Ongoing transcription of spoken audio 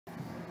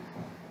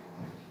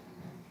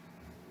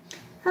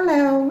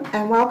Hello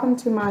and welcome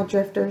to my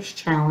Drifters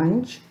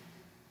Challenge.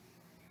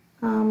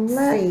 Let's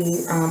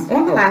see,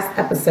 on the last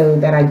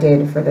episode that I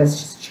did for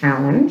this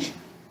challenge,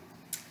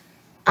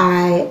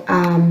 I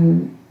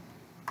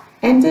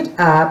ended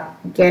up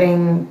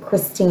getting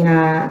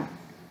Christina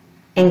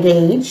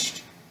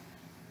engaged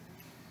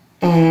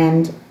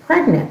and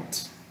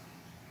pregnant.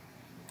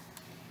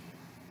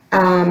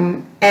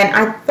 And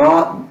I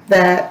thought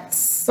that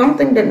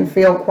something didn't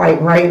feel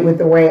quite right with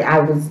the way I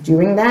was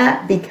doing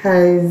that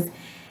because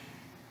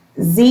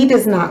Z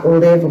does not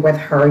live with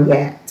her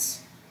yet.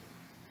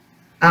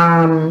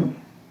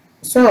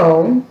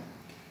 So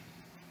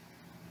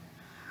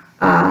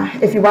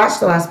if you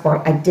watched the last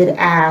part, I did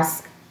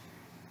ask,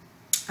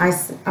 I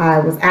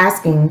was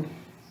asking,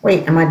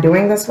 wait, am I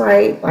doing this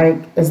right? Like,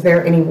 is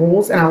there any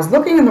rules? And I was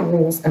looking in the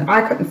rules and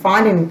I couldn't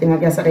find anything. I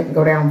guess I didn't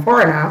go down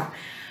far enough.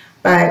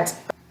 But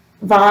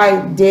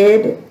Vi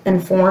did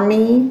inform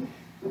me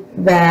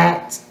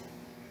that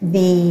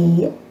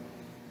the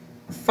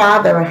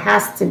father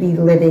has to be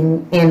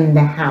living in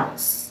the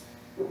house.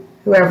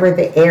 Whoever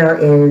the heir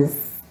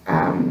is,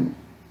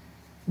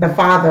 the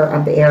father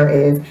of the heir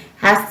is,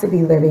 has to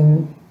be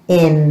living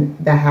in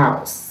the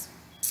house.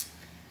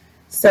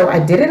 So I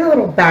did it a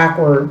little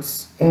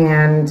backwards,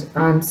 and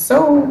I'm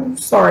so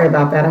sorry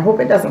about that. I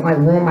hope it doesn't like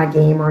ruin my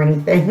game or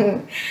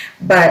anything.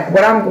 But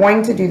what I'm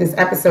going to do this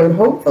episode,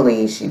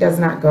 hopefully she does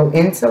not go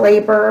into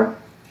labor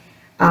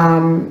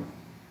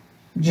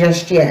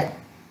just yet.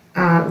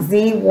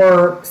 Z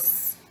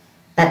works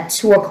at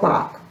 2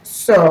 o'clock.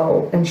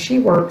 So, and she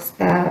works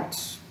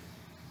at,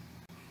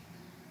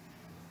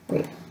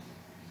 wait,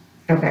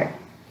 okay.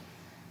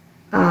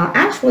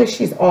 Actually,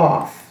 she's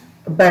off,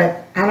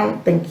 but I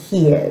don't think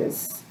he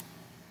is.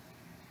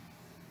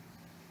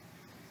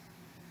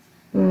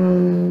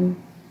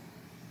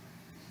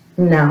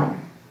 No.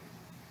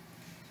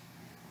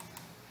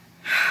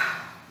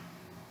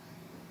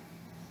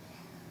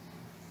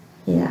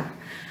 Yeah.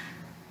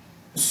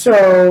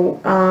 So,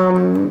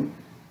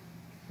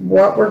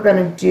 what we're going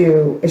to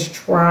do is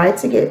try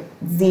to get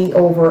Z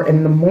over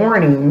in the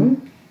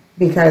morning,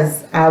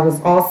 because I was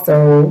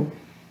also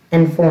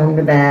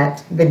informed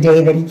that the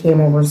day that he came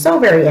over so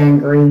very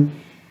angry,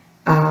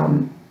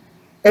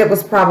 it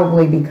was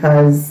probably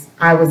because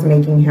I was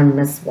making him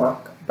miss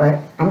work.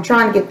 But I'm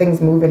trying to get things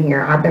moving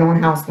here. I've been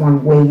on house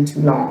one way too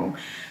long.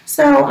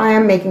 So I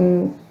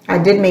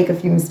did make a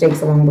few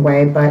mistakes along the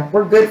way, but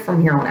we're good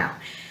from here on out.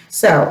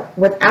 So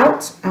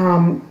without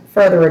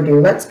further ado,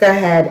 let's go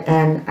ahead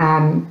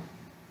and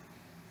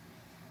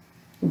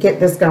get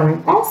this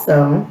going.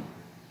 Also,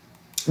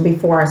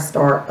 before I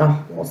start,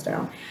 walls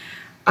down.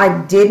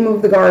 I did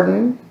move the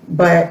garden,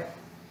 but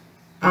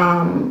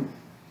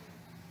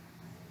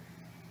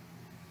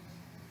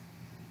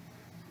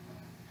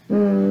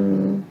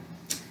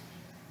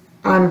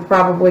I'm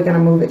probably going to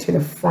move it to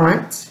the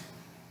front.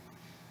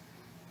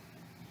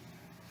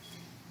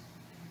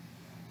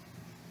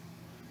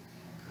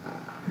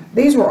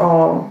 These were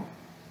all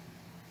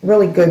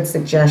really good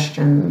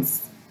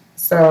suggestions.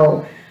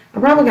 So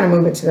I'm probably going to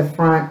move it to the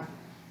front.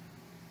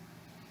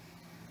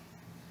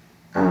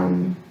 I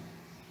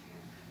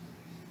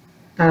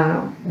don't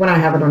know, when I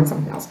have her doing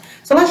something else.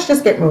 So let's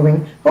just get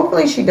moving.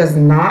 Hopefully she does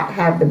not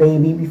have the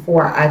baby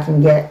before I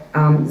can get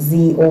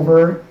Z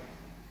over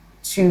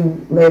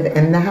to live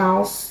in the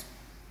house.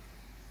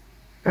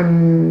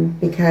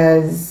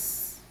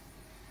 Because,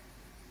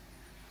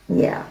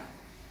 yeah.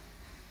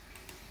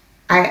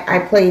 I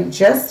played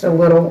just a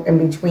little in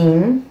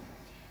between,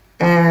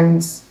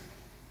 and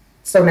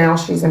so now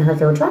she's in her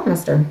 3rd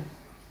trimester.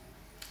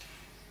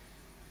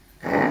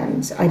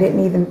 And I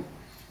didn't even,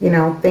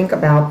 think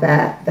about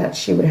that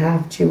she would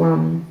have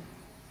to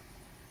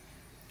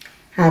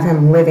have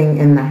him living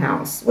in the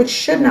house, which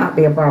should not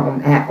be a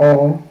problem at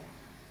all.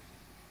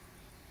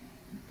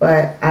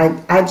 But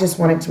I just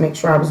wanted to make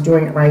sure I was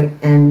doing it right,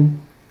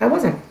 and I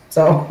wasn't.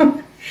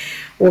 So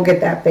we'll get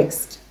that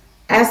fixed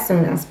as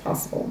soon as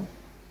possible.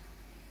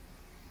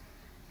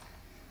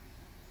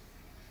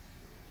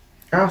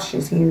 Oh,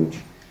 she's huge.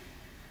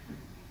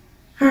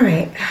 All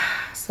right,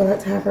 so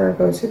let's have her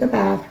go to the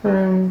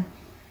bathroom.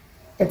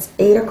 It's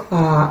 8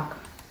 o'clock.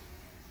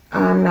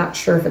 I'm not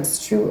sure if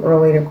it's too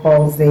early to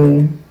call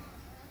Z,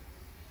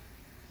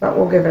 but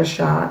we'll give it a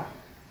shot.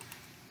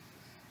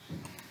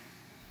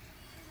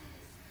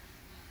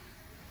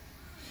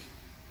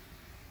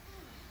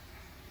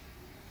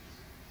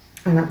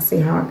 And let's see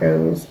how it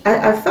goes.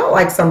 I felt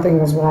like something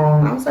was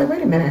wrong. I was like,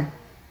 wait a minute.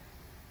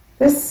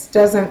 This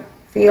doesn't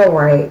feel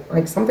right.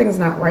 Like something's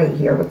not right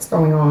here. What's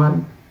going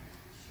on?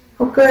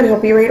 Oh, good. He'll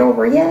be right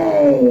over.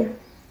 Yay.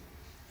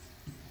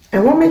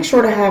 And we'll make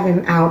sure to have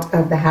him out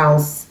of the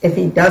house if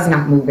he does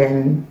not move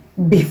in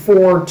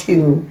before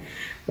 2.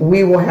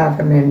 We will have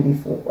him in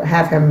before,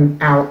 have him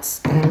out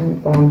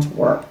and going to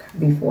work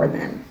before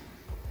then.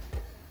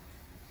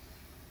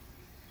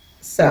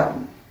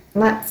 So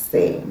let's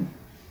see.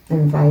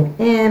 Invite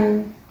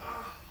in.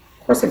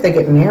 Of course, if they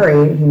get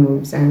married, he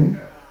moves in.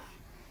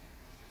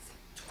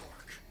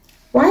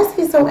 Why is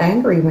he so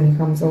angry when he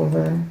comes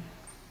over?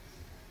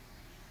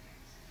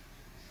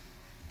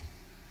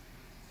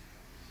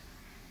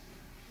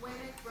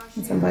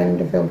 And somebody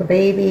to fill the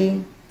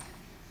baby.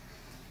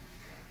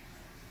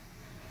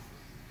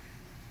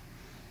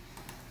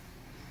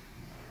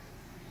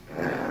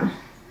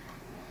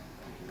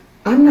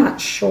 I'm not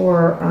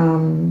sure.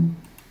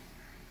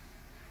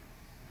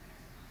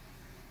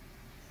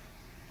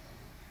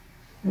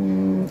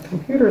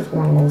 Computer's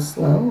going a little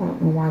slow. I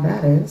don't know why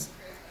that is.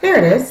 There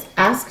it is.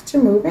 Ask to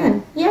move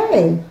in.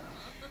 Yay.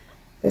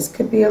 This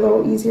could be a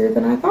little easier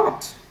than I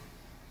thought.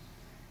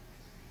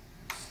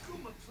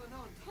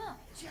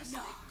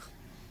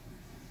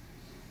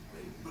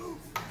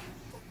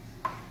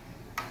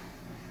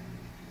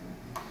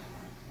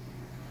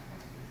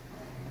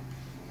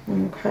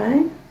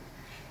 Okay.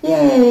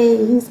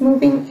 Yay, he's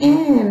moving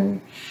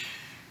in.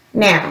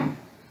 Now,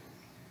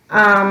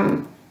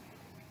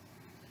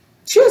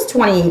 she was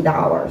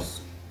 $28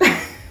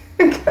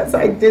 because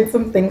I did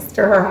some things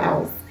to her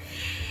house.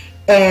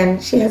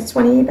 And she has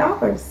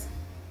 $28.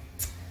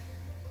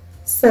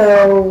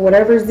 So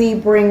whatever Z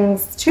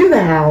brings to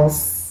the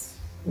house,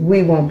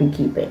 we won't be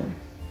keeping.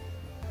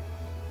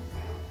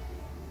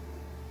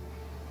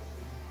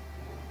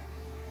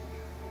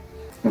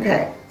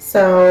 Okay,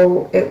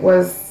 so it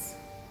was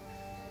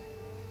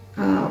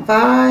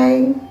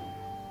Vi,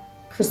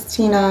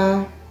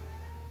 Christina,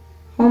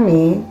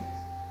 Homie,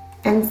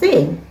 and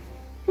Z.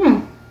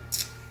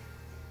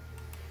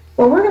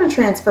 Well, we're going to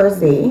transfer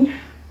Z.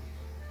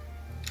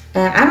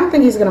 And I don't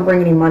think he's going to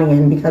bring any money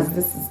in because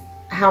this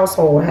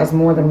household has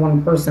more than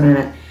one person in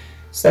it.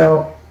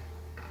 So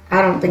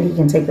I don't think he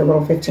can take the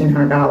little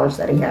 $1,500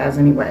 that he has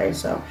anyway.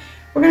 So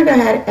we're going to go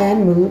ahead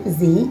and move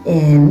Z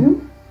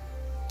in.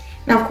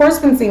 Now, of course,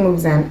 when Z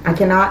moves in, I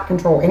cannot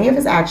control any of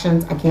his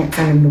actions. I can't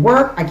send him to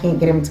work. I can't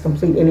get him to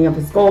complete any of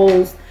his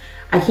goals.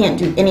 I can't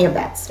do any of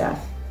that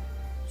stuff.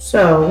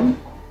 So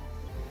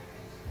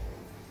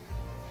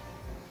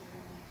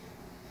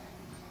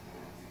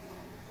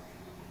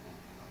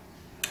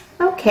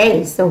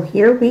okay, so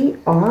here we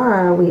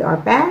are. We are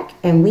back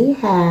and we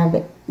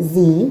have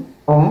Z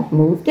all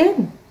moved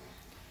in.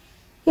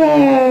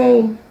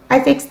 Yay, I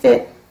fixed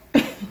it.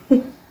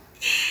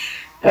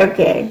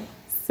 Okay,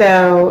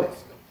 so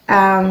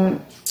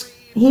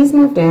he's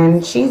moved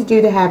in. She's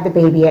due to have the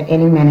baby at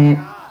any minute.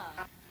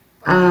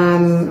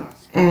 And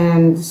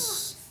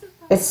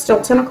it's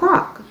still 10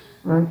 o'clock,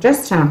 or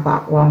just 10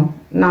 o'clock, well,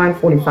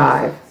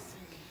 9:45.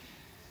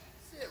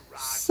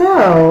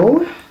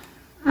 So,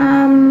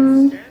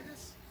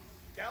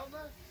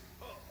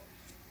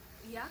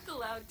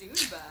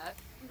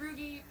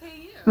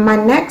 my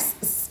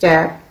next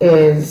step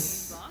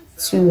is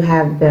to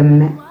have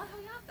them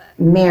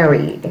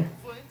married.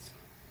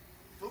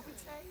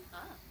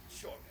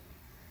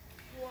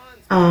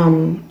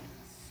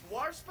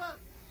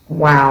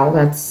 Wow,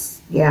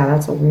 that's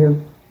a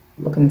weird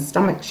looking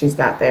stomach she's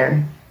got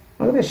there.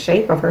 Look at the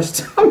shape of her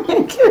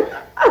stomach.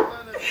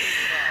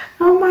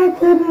 Oh my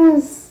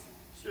goodness.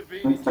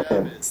 Looks like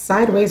a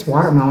sideways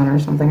watermelon or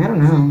something. I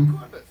don't know.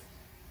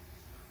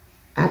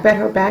 I bet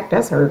her back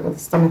does hurt with a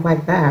stomach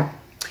like that.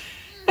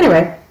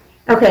 Anyway,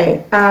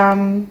 okay,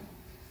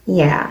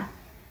 yeah.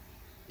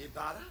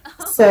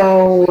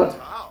 So,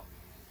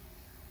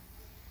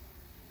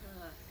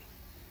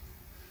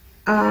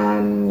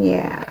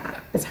 yeah,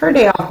 it's her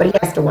day off, but he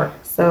has to work.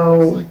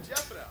 So,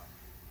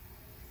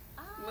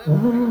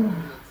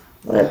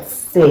 let's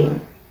see.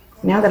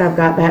 Now that I've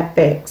got that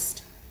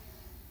fixed,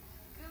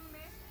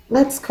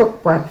 let's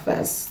cook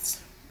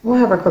breakfast. We'll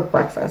have her cook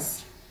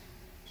breakfast.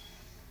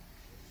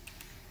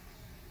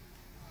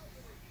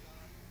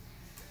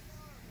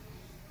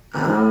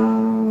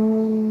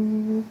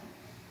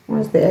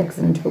 Where's the eggs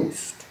and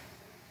toast?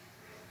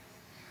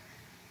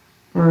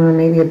 Or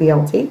maybe a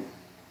BLT?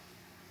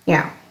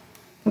 Yeah,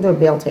 I'll do a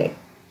BLT.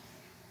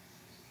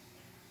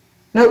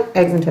 Nope,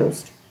 eggs and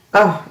toast.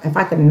 Oh, if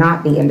I could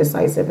not be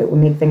indecisive, it would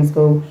make things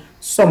go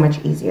so much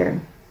easier.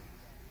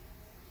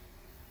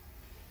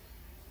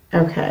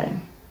 Okay.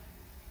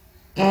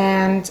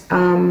 And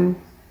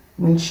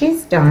when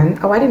she's done,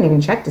 oh, I didn't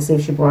even check to see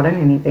if she brought in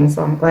anything,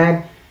 so I'm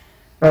glad,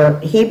 or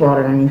he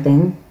brought in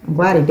anything. I'm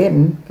glad he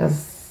didn't,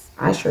 because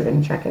I sure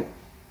didn't check it.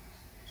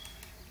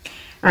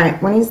 All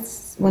right,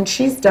 when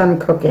she's done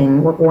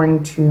cooking, we're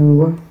going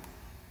to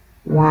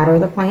water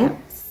the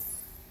plants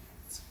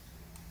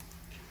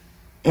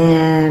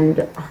and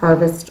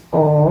harvest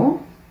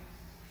all.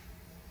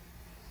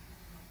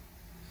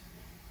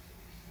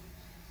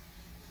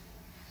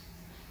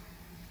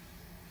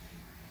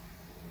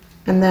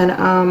 And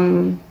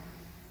then,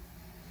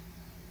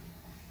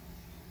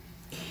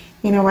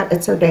 you know what?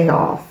 It's her day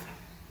off.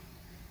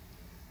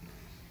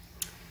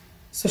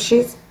 So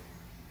she's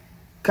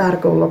got to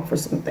go look for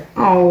something.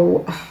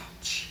 Oh,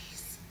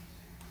 jeez.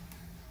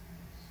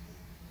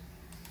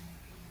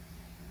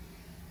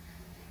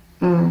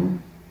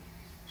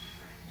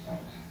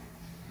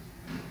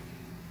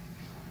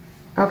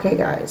 Okay,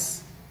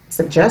 guys.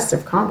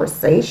 Suggestive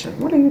conversation.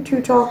 What are you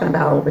two talking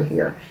about over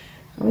here?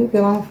 I'll leave you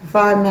alone for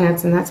 5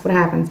 minutes, and that's what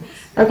happens.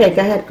 Okay,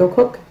 go ahead. Go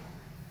cook.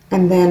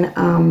 And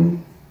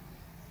then,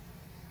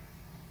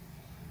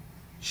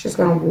 she's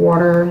going to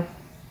water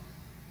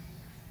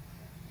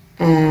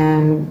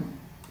and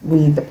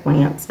weed the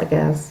plants, I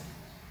guess.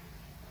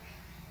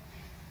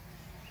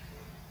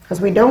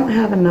 Because we don't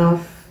have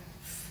enough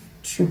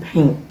to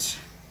paint.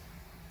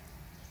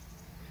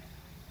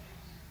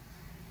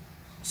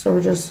 So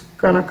we're just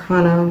gonna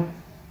kind of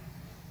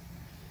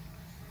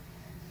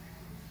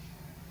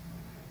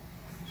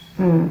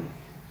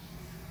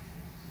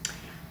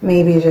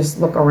maybe just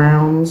look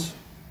around,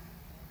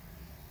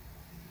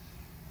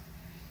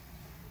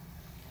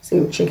 see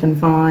what she can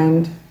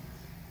find.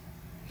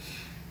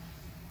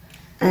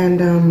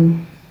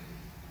 And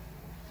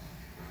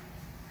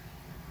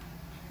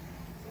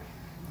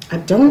I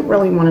don't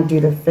really want to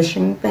do the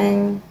fishing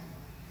thing,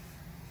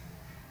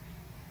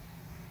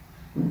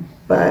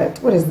 but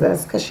what is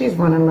this? Because she's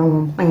running low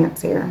on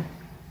plants here.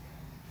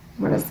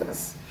 What is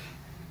this?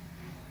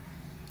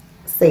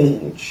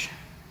 Sage.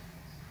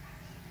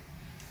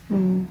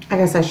 I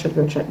guess I should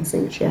go check and see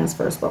what she has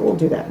first, but we'll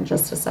do that in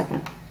just a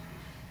second.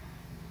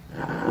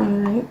 All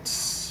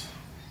right.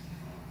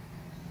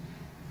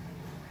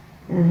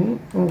 All right,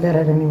 we'll get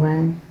it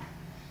anyway.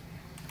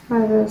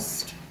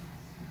 Harvest.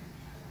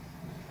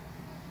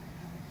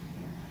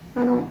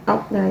 I don't,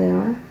 oh, there they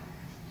are.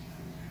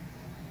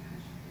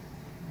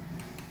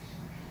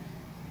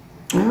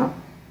 Oh,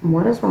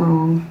 what is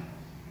wrong?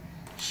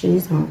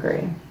 She's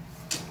hungry.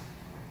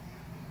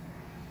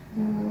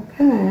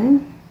 Okay.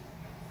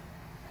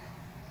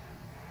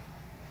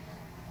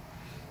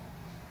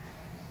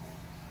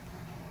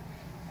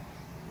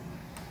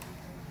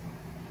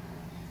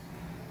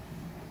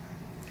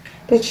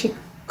 Did she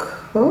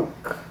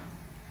cook?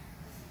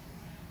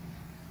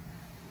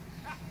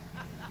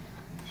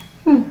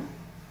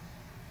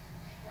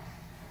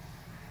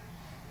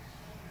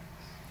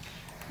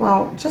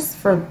 Well, just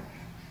for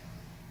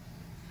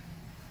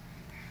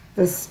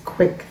this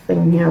quick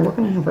thing here, we're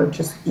gonna have her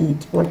just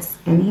eat what's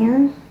in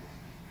here.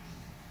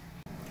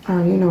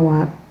 Oh, you know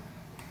what?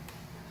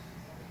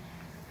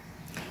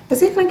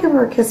 Is he gonna give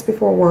her a kiss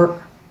before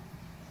work?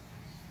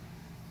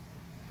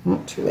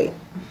 Not too late.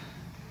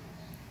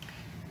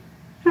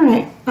 All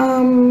right,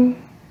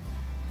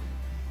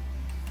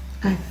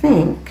 I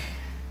think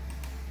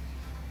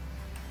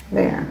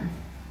there,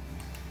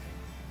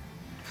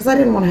 because I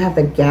didn't want to have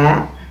the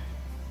gap.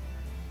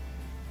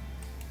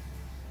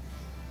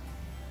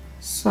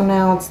 So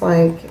now it's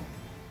like,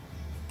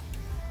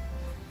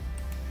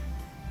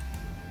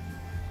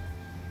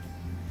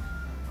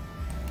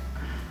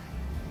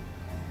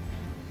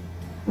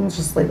 let's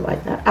just leave it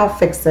like that. I'll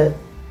fix it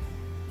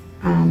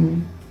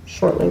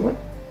shortly. What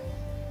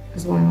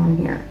is going on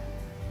here?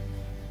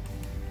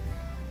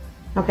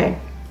 Okay,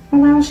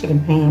 well now she can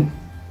paint.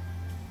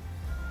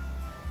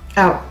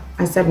 Oh,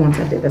 I said once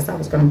I did this, I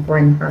was going to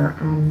bring her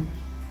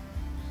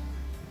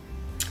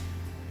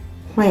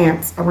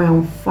plants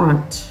around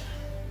front,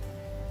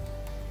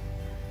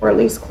 or at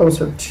least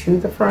closer to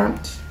the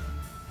front,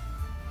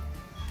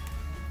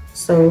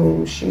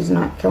 so she's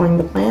not killing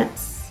the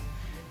plants,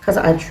 because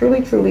I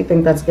truly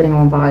think that's getting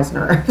on Vi's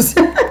nerves.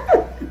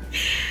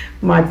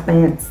 My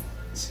plants,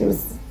 she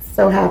was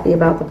so happy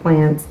about the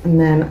plants, and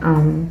then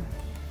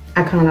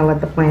I kind of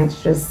let the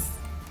plants just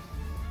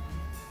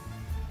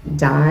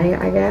die,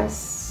 I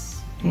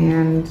guess,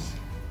 and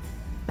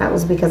that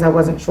was because I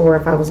wasn't sure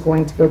if I was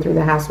going to go through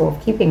the hassle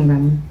of keeping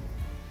them.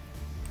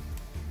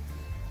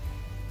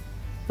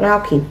 But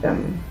I'll keep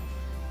them.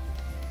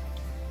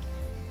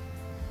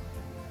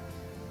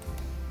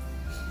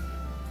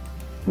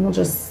 And we'll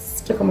just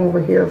stick them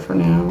over here for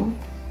now.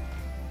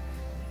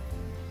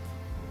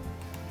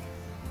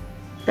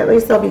 At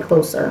least they'll be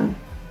closer.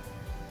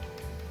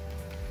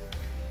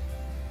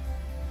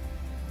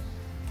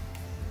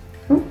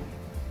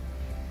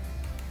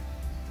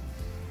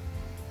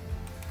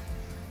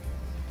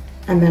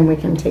 And then we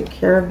can take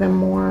care of them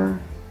more.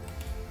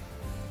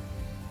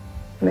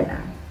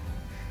 There.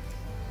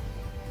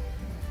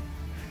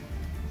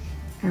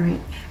 All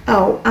right.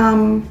 Oh,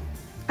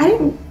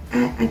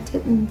 I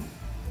didn't.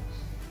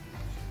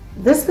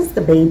 This is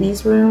the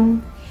baby's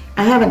room.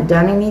 I haven't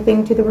done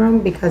anything to the room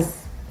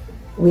because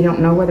we don't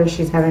know whether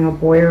she's having a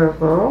boy or a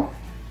girl.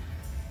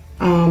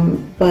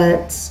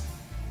 But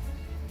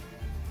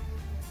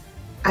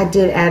I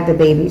did add the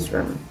baby's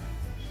room.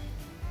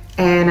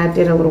 And I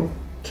did a little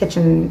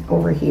kitchen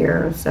over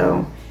here,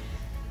 so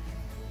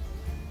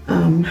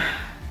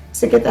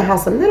to get the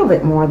house a little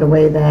bit more the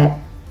way that,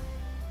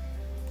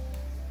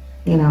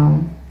 you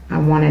know, I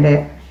wanted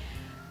it.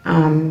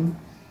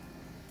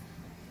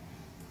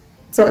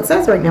 So it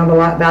says right now the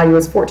lot value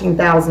is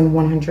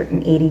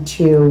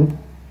 $14,182,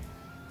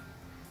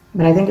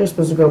 but I think you're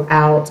supposed to go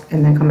out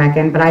and then come back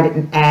in, but I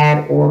didn't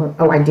add, or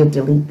I did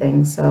delete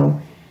things, so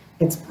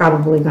it's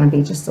probably going to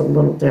be just a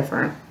little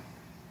different.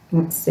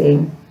 Let's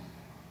see.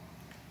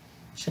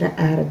 Should have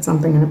added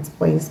something in its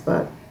place,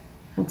 but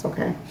that's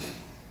okay.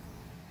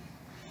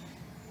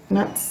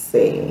 Let's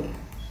see.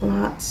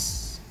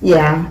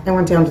 Yeah, it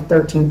went down to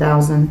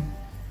 13,000.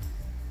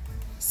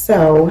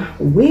 So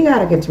we got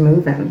to get to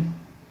moving.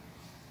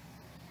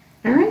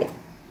 All right.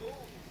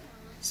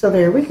 So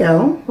there we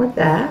go with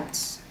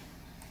that.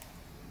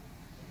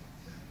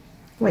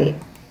 Wait.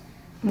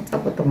 What's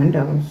up with the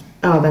windows?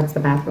 Oh, that's the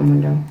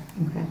bathroom window.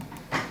 Okay.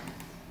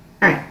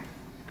 All right.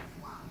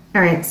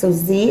 All right, so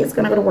Z is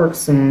going to go to work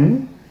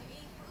soon.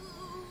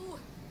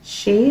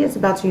 She is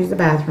about to use the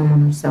bathroom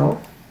on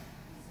herself.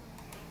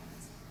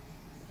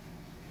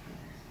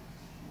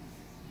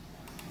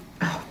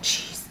 Oh,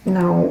 jeez.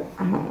 No.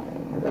 Oh,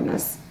 my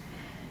goodness.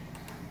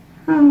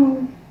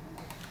 Oh.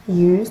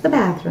 Use the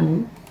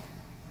bathroom.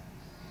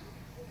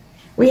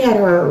 We had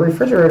our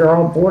refrigerator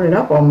all boarded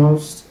up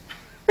almost.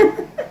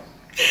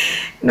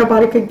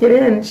 Nobody could get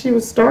in. She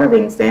was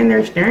starving, standing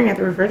there staring at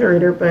the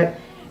refrigerator, but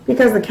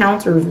because the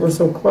counters were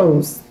so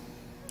close,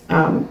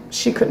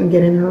 she couldn't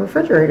get in her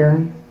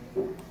refrigerator.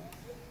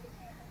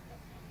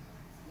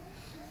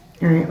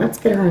 All right, let's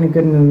get her in a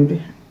good mood.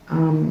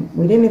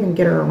 We didn't even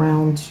get her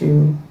around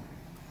to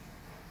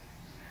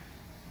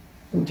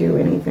do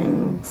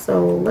anything,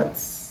 so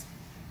let's,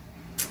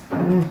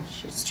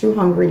 she's too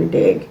hungry to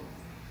dig.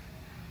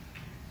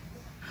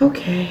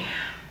 Okay.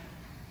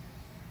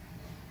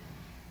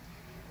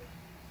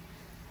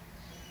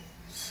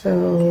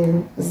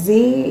 So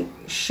Z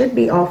should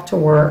be off to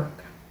work.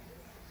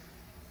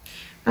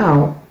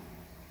 Oh.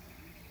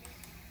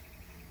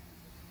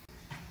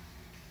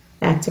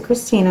 Back to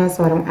Christina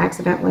so I don't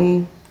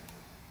accidentally.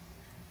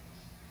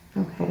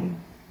 Okay.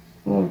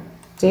 We'll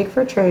dig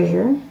for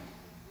treasure.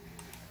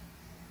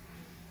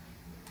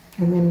 And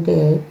then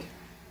dig.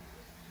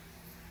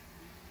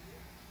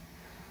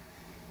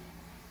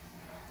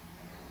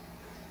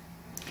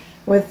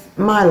 With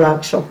my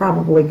luck, she'll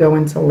probably go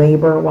into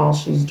labor while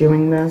she's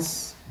doing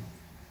this.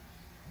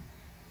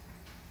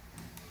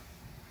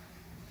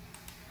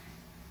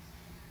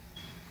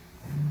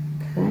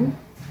 Okay.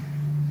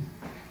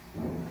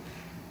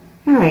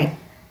 All right.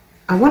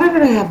 I wanted her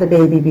to have the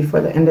baby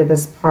before the end of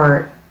this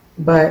part,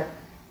 but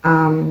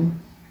I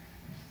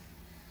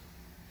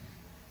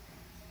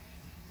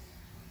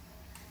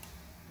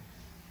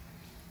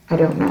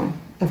don't know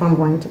if I'm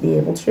going to be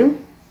able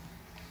to.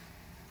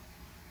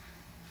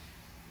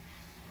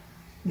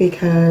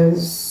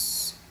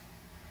 Because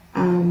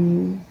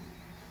my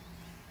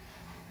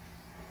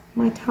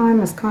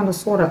time is kind of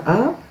sort of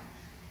up.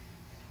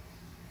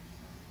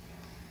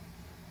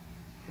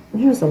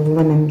 Here's a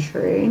lemon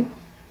tree.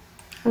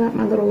 I let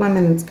my little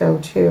lemons go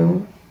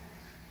too.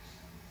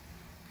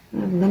 I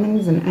have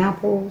lemons and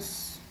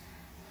apples.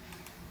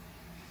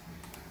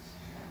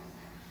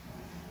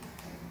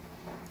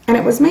 And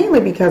it was mainly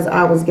because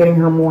I was getting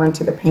her more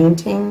into the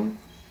painting.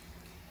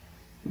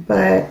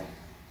 But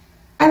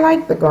I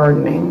like the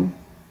gardening.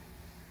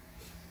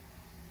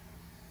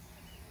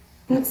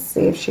 Let's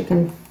see if she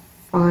can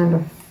find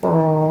a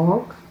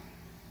frog.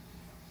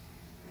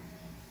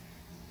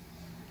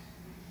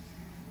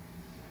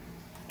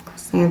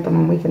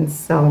 Chrysanthemum, we can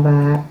sell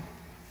that.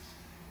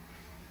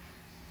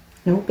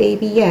 No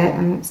baby yet.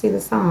 I don't see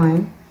the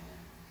sign.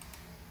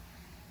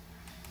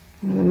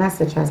 And the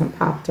message hasn't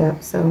popped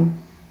up, so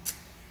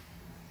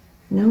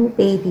no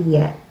baby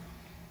yet.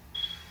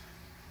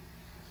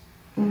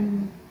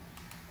 All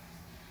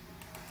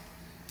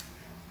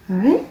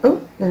right.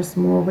 Oh, there's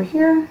some more over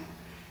here.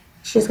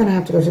 She's going to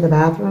have to go to the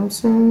bathroom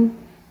soon.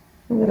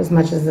 We'll get as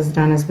much of this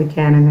done as we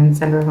can and then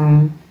send her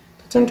home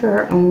to tend to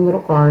her own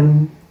little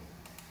garden.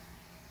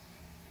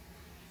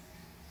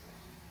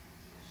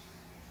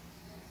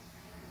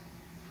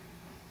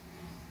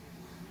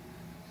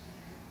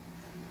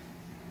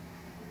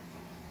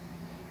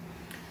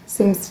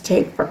 Seems to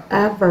take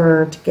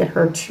forever to get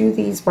her to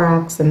these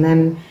rocks, and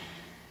then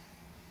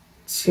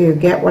to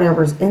get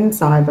whatever's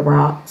inside the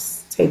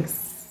rocks takes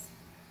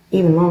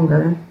even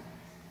longer.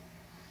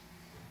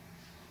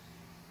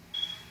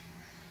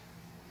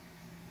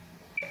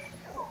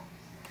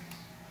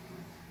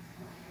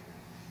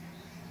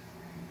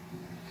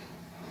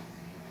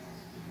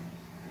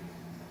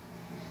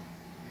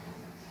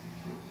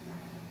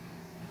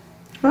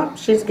 Oh,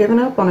 she's given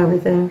up on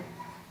everything.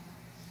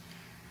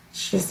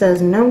 She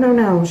says, no, no,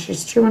 no.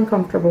 She's too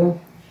uncomfortable.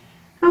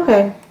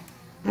 Okay,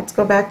 let's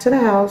go back to the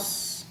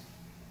house.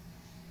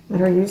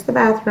 Let her use the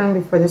bathroom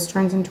before this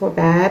turns into a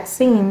bad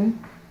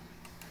scene.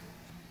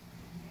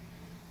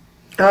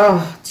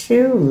 Oh,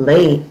 too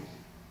late.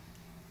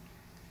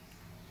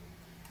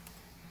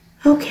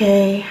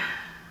 Okay,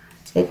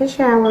 take a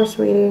shower,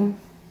 sweetie.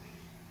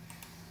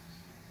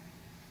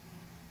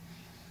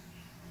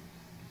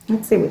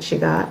 Let's see what she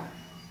got.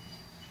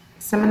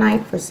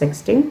 Semonite for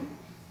 60.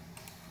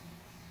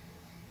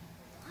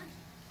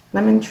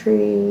 Lemon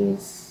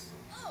trees,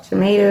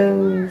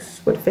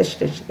 tomatoes. What fish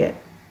did she get?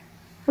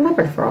 A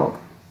leopard frog.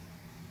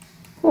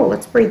 Cool,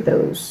 let's breed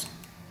those.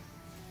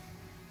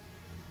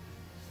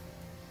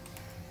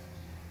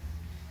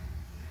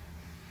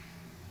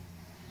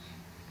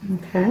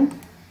 Okay.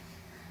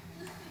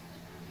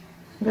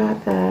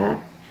 Got that.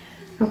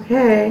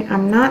 Okay,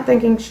 I'm not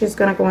thinking she's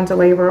gonna go into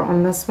labor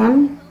on this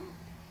one.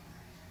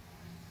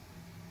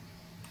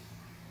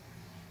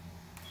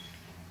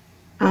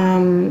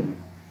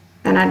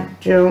 And I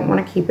don't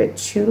want to keep it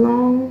too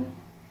long.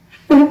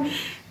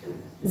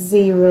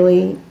 Z,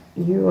 really,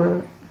 you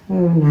are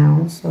home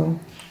now, so. All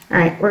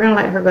right, we're gonna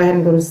let her go ahead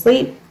and go to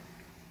sleep.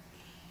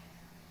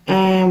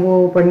 and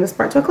we'll bring this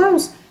part to a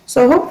close.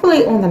 So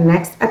hopefully on the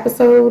next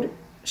episode,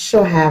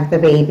 she'll have the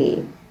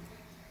baby.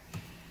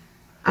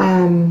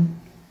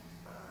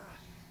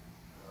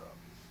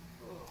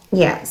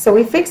 Yeah, so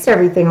we fixed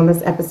everything on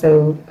this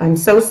episode. I'm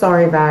so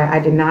sorry about it. I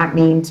did not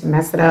mean to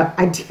mess it up.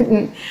 I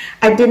didn't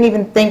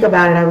even think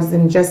about it. I was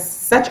in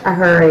just such a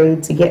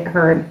hurry to get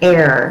her an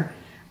heir.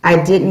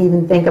 I didn't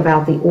even think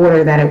about the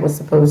order that it was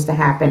supposed to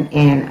happen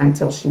in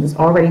until she was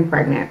already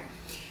pregnant.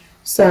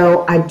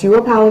 So I do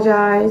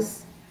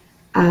apologize.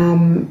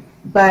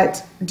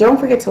 But don't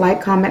forget to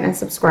like, comment, and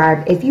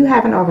subscribe if you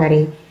haven't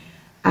already.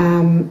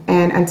 And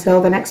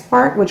until the next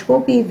part, which will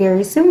be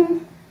very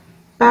soon.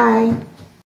 Bye.